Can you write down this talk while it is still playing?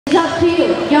It's up to you.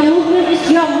 Your movement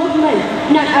is your movement,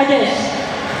 not others.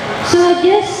 So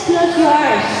just close your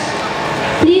eyes.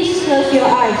 Please close your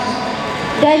eyes.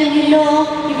 Then you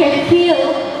know, you can feel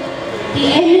the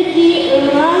energy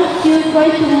around you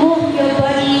going to move your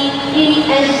body in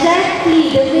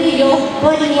exactly the way your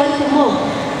body wants to move.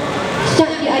 It's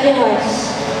not the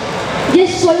otherwise.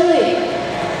 Just follow it.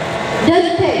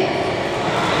 Don't think.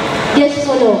 Just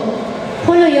follow.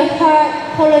 Follow your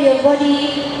heart, follow your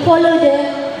body, follow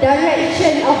the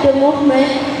direction of the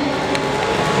movement.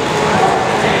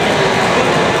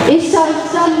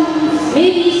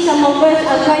 Maybe some of us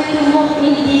are going to move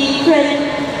in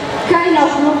different kind of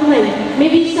movement.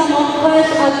 Maybe some of us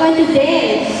are going to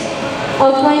dance,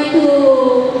 or going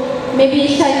to maybe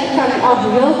some kind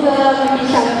of yoga, maybe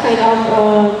some kind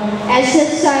of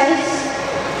exercise.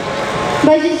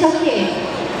 But it's okay.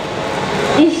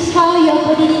 It's how your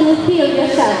body to feel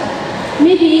yourself.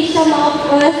 Maybe some of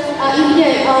us are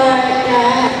injured or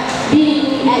been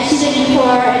in accident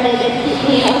before, and then the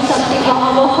kidney or something, or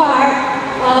our heart.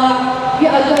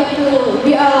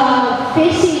 We are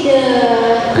facing the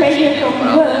pressure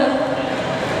from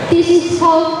work. This is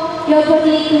how your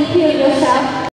body can feel yourself.